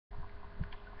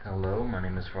Hello, my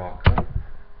name is Rocco,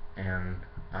 and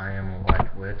I am a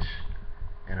white witch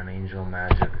and an angel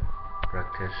magic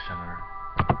practitioner.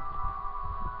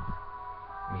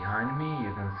 Behind me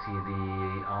you can see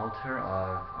the altar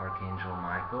of Archangel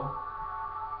Michael,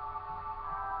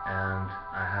 and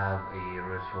I have a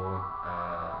ritual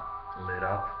lit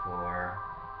up for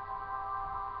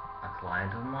a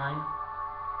client of mine.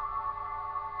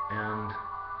 And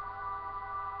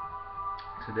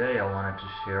today I wanted to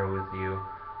share with you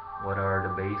what are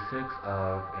the basics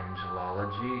of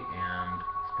angelology and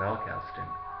spellcasting.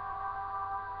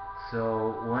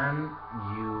 So when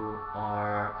you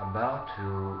are about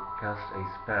to cast a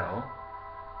spell,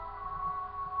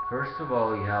 first of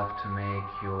all you have to make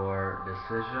your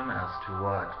decision as to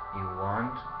what you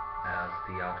want as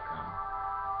the outcome.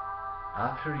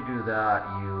 After you do that,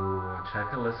 you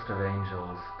check a list of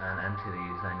angels and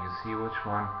entities and you see which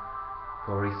one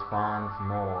corresponds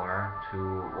more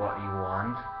to what you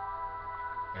want,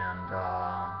 and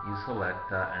you select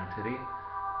that entity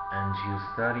and you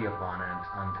study upon it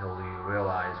until you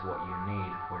realize what you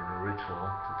need for the ritual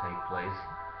to take place.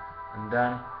 And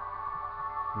then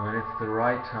when it's the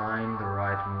right time, the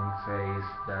right moon phase,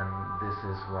 then this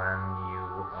is when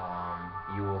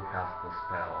you will cast the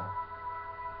spell.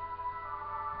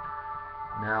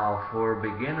 Now for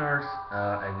beginners,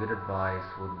 a good advice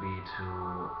would be to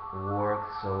work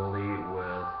solely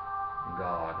with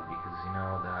God, because you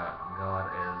know that God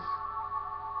is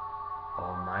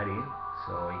almighty,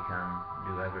 so he can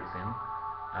do everything,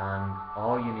 and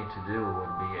all you need to do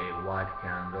would be a white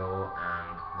candle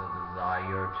and the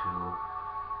desire to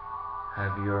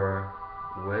have your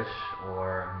wish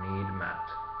or need met.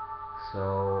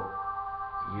 So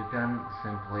you can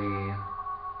simply,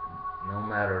 no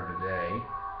matter the day,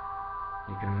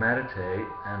 you can meditate,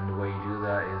 and the way you do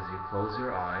that is you close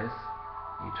your eyes,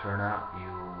 you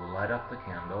light up the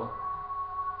candle,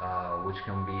 which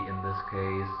can be, in this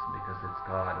case, because it's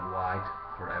got white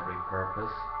for every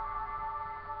purpose,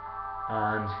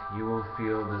 and you will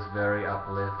feel this very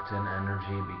uplifting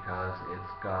energy because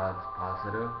it's God's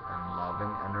positive and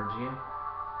loving energy.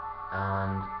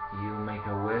 And you make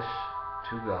a wish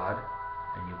to God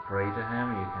and you pray to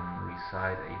him. You can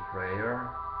recite a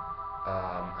prayer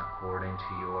according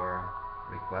to your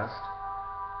request,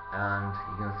 and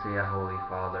you can say a Holy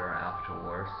Father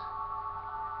afterwards.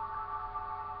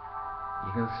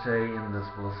 You can stay in this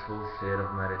blissful state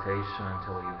of meditation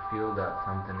until you feel that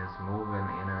something is moving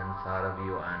in and inside of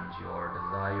you and your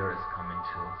desire is coming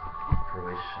to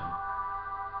fruition.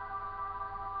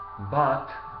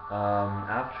 But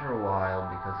after a while,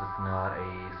 because it's not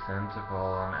a sin to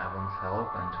call on heaven's help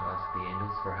and to ask the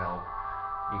angels for help,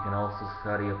 you can also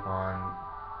study upon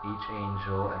each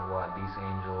angel and what these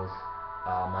angels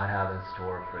might have in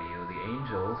store for you. The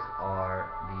angels are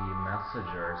the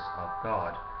messengers of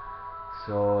God.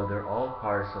 So they're all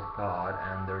parts of God,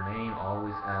 and their name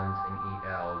always ends in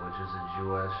El, which is a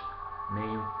Jewish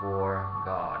name for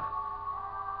God.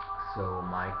 So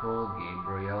Michael,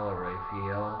 Gabriel,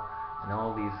 Raphael, and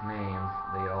all these names,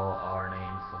 they all are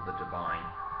names of the divine.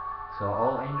 So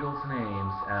all angels'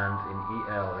 names end in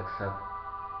El,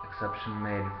 exception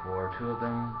made for two of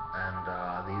them, and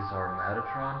these are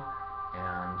Metatron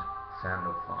and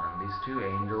Sandalphon. These two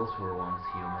angels were once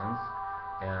humans,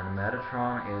 and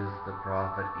Metatron is the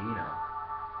prophet Enoch,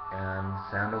 and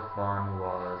Sandalphon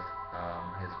was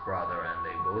his brother, and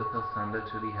they both ascended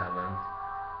to the heavens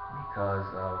because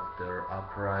of their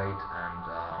upright and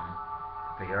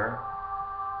fair,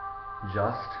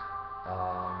 just,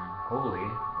 holy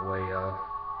way of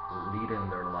leading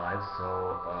their lives.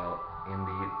 So in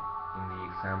the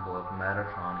example of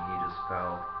Metatron, he just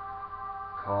felt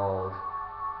called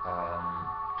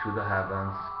to the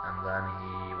heavens, and then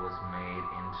he was made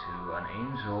into an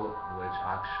angel, which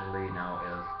actually now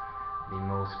is the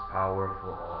most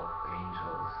powerful of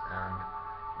angels. And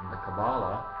in the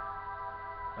Kabbalah,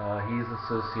 he's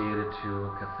associated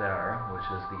to Kether, which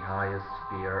is the highest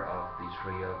sphere of the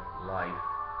tree of life,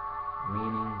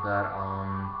 meaning that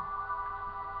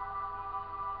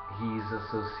he's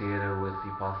associated with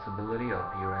the possibility of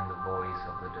hearing the voice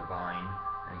of the divine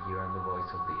and hearing the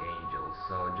voice of the angels.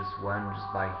 So just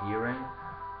by hearing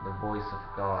the voice of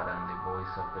God and the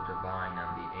voice of the divine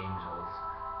and the angels,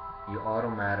 you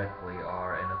automatically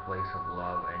are in a place of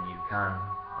love, and you can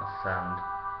ascend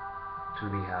to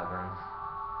the heavens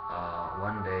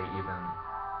one day, even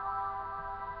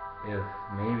if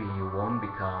maybe you won't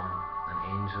become an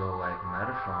angel like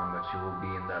Metatron, but you will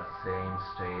be in that same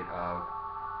state of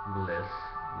bliss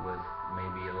with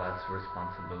maybe less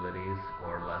responsibilities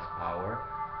or less power,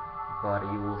 but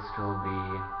you will still be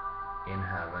in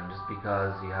heaven just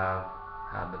because you have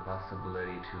had the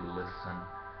possibility to listen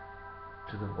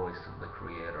to the voice of the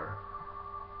Creator.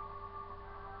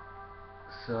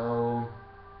 So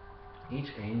each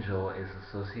angel is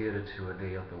associated to a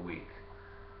day of the week.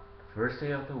 The first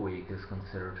day of the week is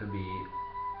considered to be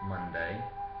Monday.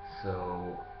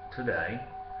 So today,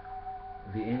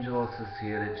 the angel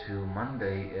associated to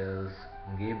Monday is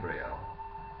Gabriel.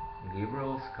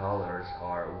 Gabriel's colors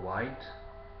are white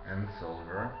and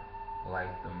silver,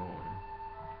 like the moon.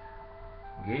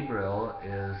 Gabriel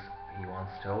is, he once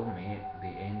told me, the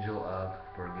angel of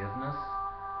forgiveness,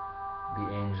 the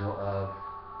angel of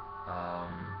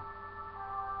um,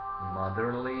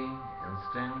 motherly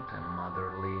instinct and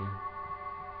motherly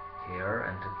care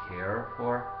and to care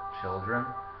for children.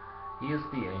 He is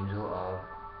the angel of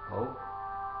hope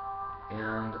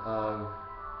and of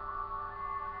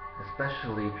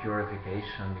especially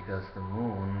purification, because the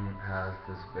moon has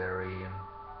this very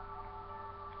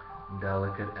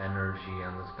delicate energy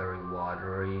and this very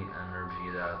watery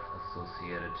energy that's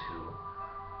associated to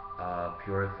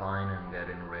purifying and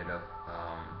getting rid of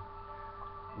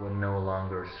what no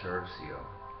longer serves you.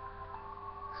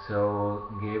 So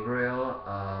Gabriel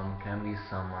can be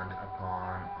summoned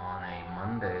upon on a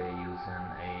Monday using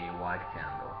a white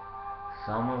candle.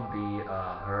 Some of the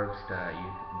herbs that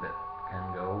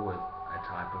can go with a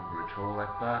type of ritual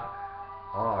like that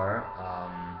are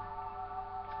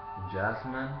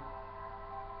jasmine,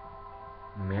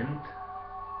 mint,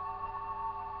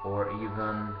 or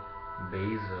even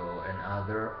basil and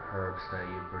other herbs that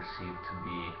you perceive to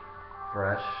be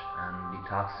fresh and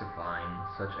detoxifying,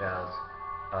 such as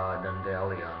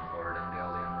dandelion or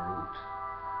dandelion root.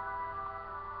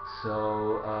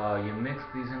 So you mix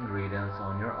these ingredients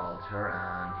on your altar,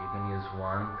 and you can use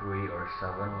 1, 3, or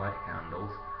 7 white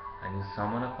candles, and you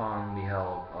summon upon the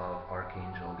help of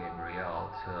Archangel Gabriel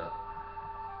to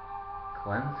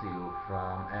cleanse you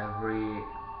from every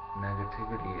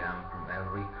negativity and from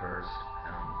every curse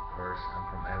and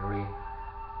from every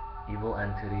evil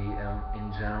entity and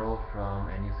in general from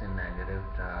anything negative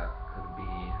that could be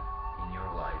in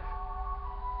your life.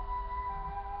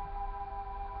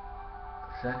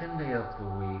 Second day of the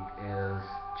week is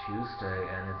Tuesday,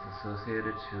 and it's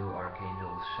associated to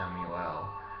Archangel Shamuel.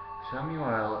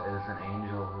 Shamuel is an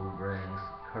angel who brings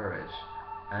courage,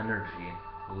 energy,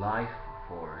 life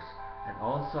force, and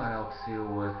also helps you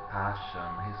with passion.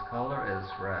 His color is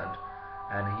red,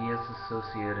 and he is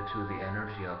associated to the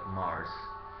energy of Mars.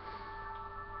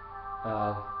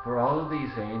 For all of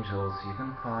these angels, you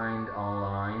can find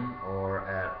online or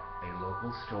at a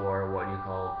local store what you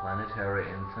call planetary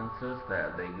incenses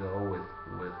that they go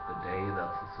with the day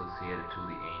that's associated to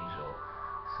the angel.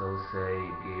 So say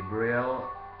Gabriel,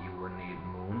 you would need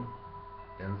moon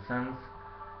incense.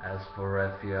 As for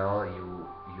Raphael,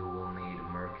 you will need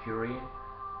Mercury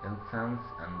incense,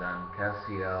 and then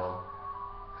Cassiel,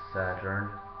 Saturn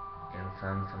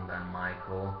incense, and then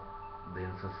Michael, the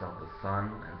incense of the sun,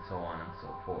 and so on and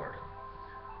so forth.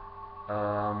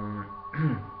 Um,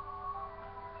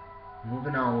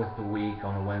 Moving on with the week,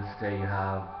 on Wednesday you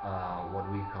have what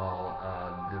we call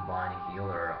divine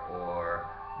healer, or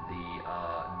the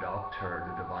doctor,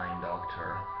 the divine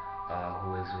doctor,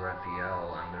 who is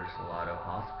Raphael, and there's a lot of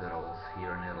hospitals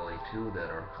here in Italy too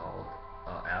that are called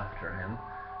after him,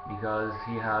 because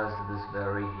he has this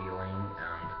very healing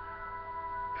and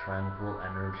tranquil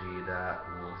energy that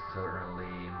will certainly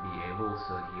be able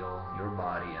to heal your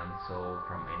body and soul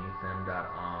from anything that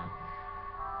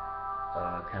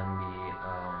can be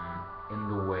in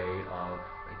the way of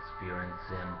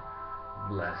experiencing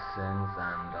blessings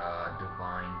and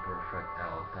divine perfect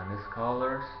health. And his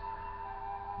colors,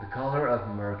 the color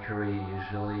of Mercury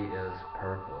usually is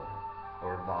purple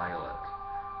or violet,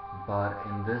 but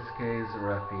in this case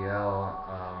Raphael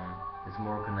is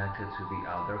more connected to the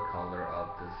other color of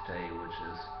this day, which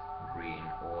is green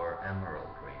or emerald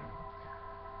green.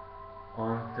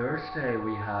 On Thursday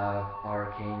we have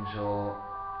Archangel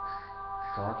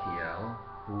Sakiel,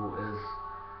 who is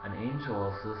an angel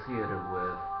associated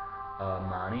with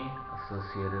money,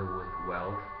 associated with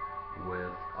wealth,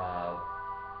 with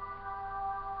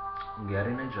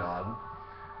getting a job,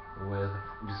 with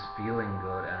just feeling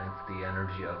good, and it's the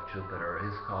energy of Jupiter.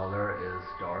 His color is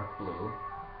dark blue,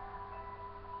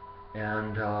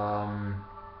 and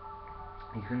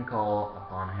you can call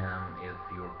upon him if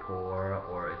you're poor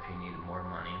or if you need more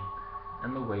money.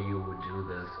 And the way you would do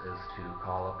this is to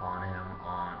call upon him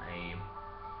on a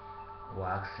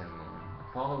waxing moon.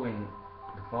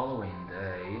 The following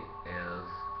day is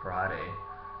Friday,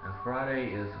 and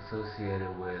Friday is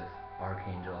associated with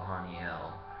Archangel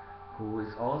Haniel, who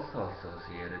is also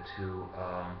associated to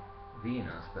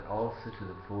Venus, but also to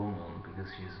the full moon, because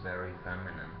she's very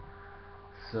feminine.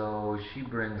 So she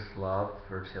brings love,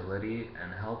 fertility,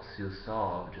 and helps you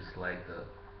solve, just like the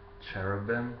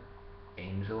cherubim,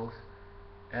 angels,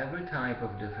 every type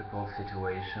of difficult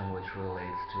situation which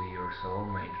relates to your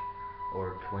soulmate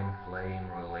or twin flame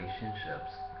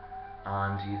relationships.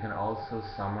 And you can also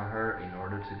summon her in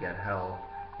order to get help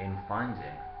in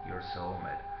finding your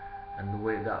soulmate. And the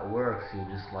way that works, you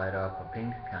just light up a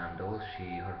pink candle.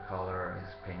 Her color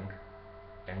is pink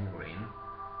and green.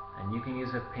 And you can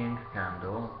use a pink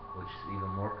candle, which is even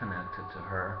more connected to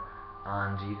her.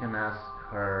 And you can ask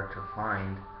her to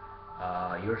find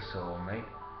your soulmate,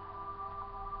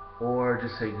 or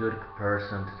just a good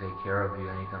person to take care of you.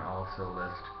 And you can also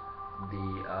list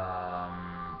the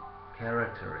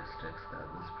characteristics that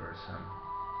this person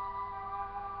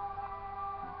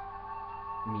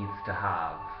needs to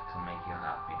have to make you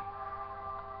happy.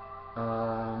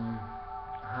 Um,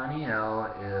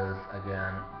 Haniel is,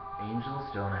 again, angels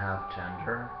don't have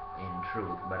gender in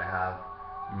truth, but have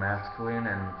masculine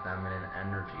and feminine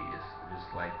energies, just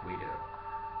like we do.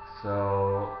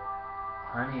 So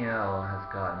Haniel has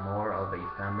got more of a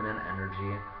feminine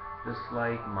energy, just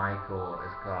like Michael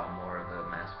has got more of a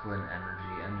masculine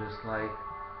energy, and just like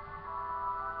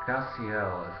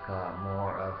Cassiel has got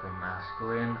more of a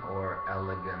masculine or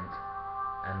elegant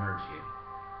energy.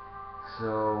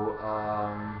 So,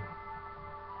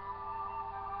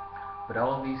 but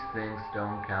all these things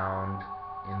don't count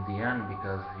in the end,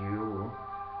 because you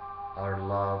are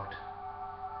loved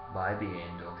by the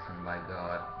angels and by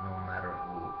God, no matter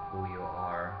who you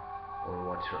are, or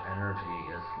what your energy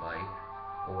is like,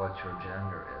 or what your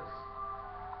gender is.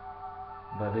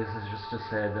 But this is just to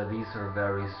say that these are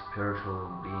very spiritual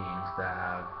beings that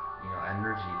have,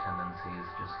 energy tendencies,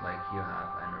 just like you have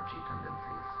energy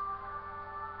tendencies.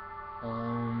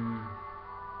 Um,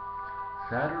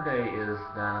 Saturday is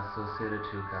then associated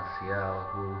to Cassiel,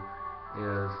 who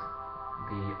is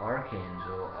the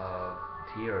archangel of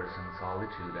tears and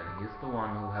solitude, and he's the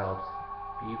one who helps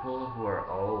people who are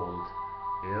old,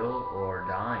 ill, or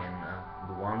dying,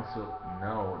 the ones who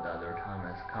know that their time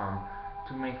has come,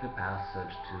 to make the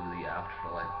passage to the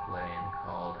afterlife plane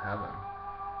called heaven.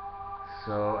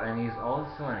 So, and he's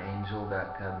also an angel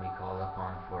that can be called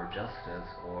upon for justice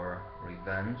or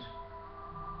revenge.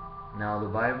 Now the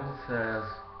Bible says,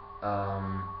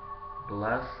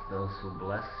 bless those who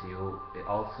bless you. It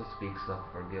also speaks of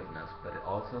forgiveness, but it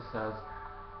also says,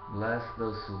 bless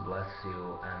those who bless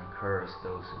you and curse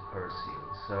those who curse you.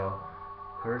 So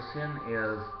cursing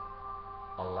is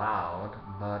allowed,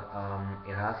 but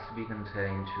it has to be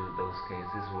contained to those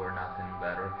cases where nothing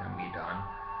better can be done,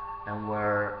 and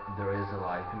where there is a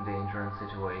life endangering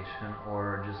situation,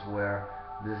 or just where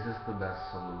this is the best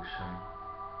solution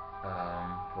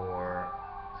for,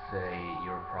 say,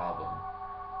 your problem,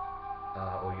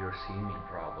 or your seeming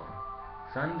problem.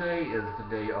 Sunday is the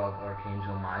day of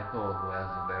Archangel Michael, who has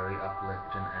a very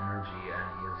uplifting energy, and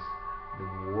he's the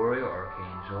warrior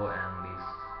archangel, and he's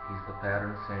the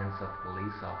patron saint of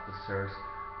police officers,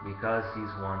 because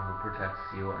he's one who protects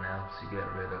you and helps you get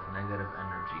rid of negative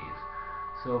energies.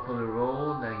 So for the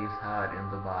role that he's had in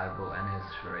the Bible and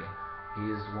history,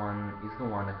 he's the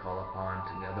one to call upon,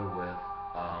 together with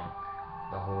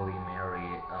the Holy Mary,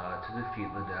 to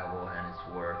defeat the devil and his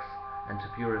works, and to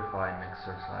purify and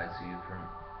exorcise you from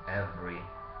every,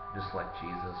 just like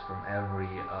Jesus, from every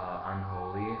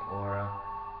unholy or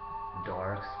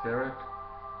dark spirit.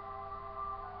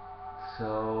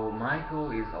 So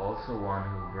Michael is also one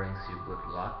who brings you good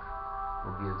luck,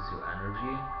 who gives you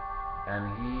energy, and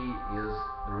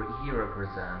he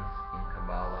represents in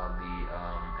Kabbalah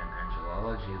and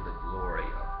angelology the glory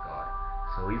of God.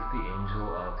 So he's the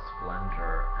angel of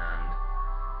splendor and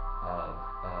of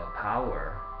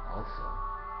power also.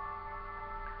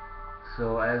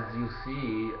 So as you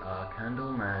see,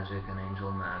 candle magic and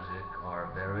angel magic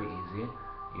are very easy.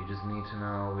 You just need to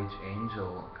know which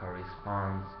angel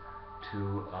corresponds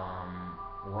to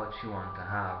what you want to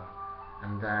have,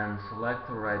 and then select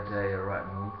the right day or right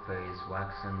moon phase: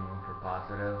 waxing moon for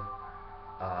positive,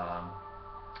 um,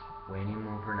 waning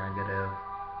moon for negative,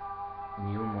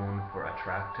 new moon for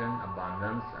attracting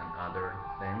abundance and other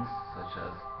things such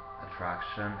as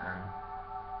attraction and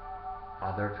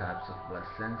other types of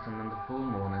blessings, and then the full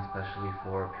moon especially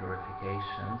for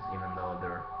purifications, even though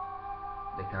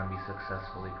they can be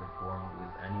successfully performed with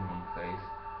any moon phase.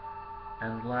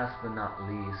 And last but not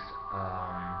least,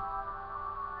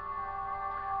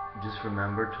 just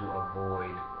remember to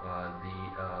avoid the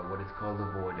what is called the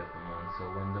void of the moon. So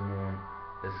when the moon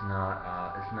is not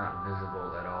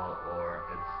visible at all, or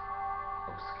it's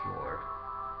obscured.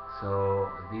 So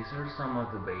these are some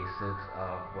of the basics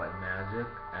of white magic,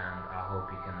 and I hope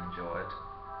you can enjoy it.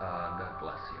 God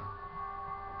bless you.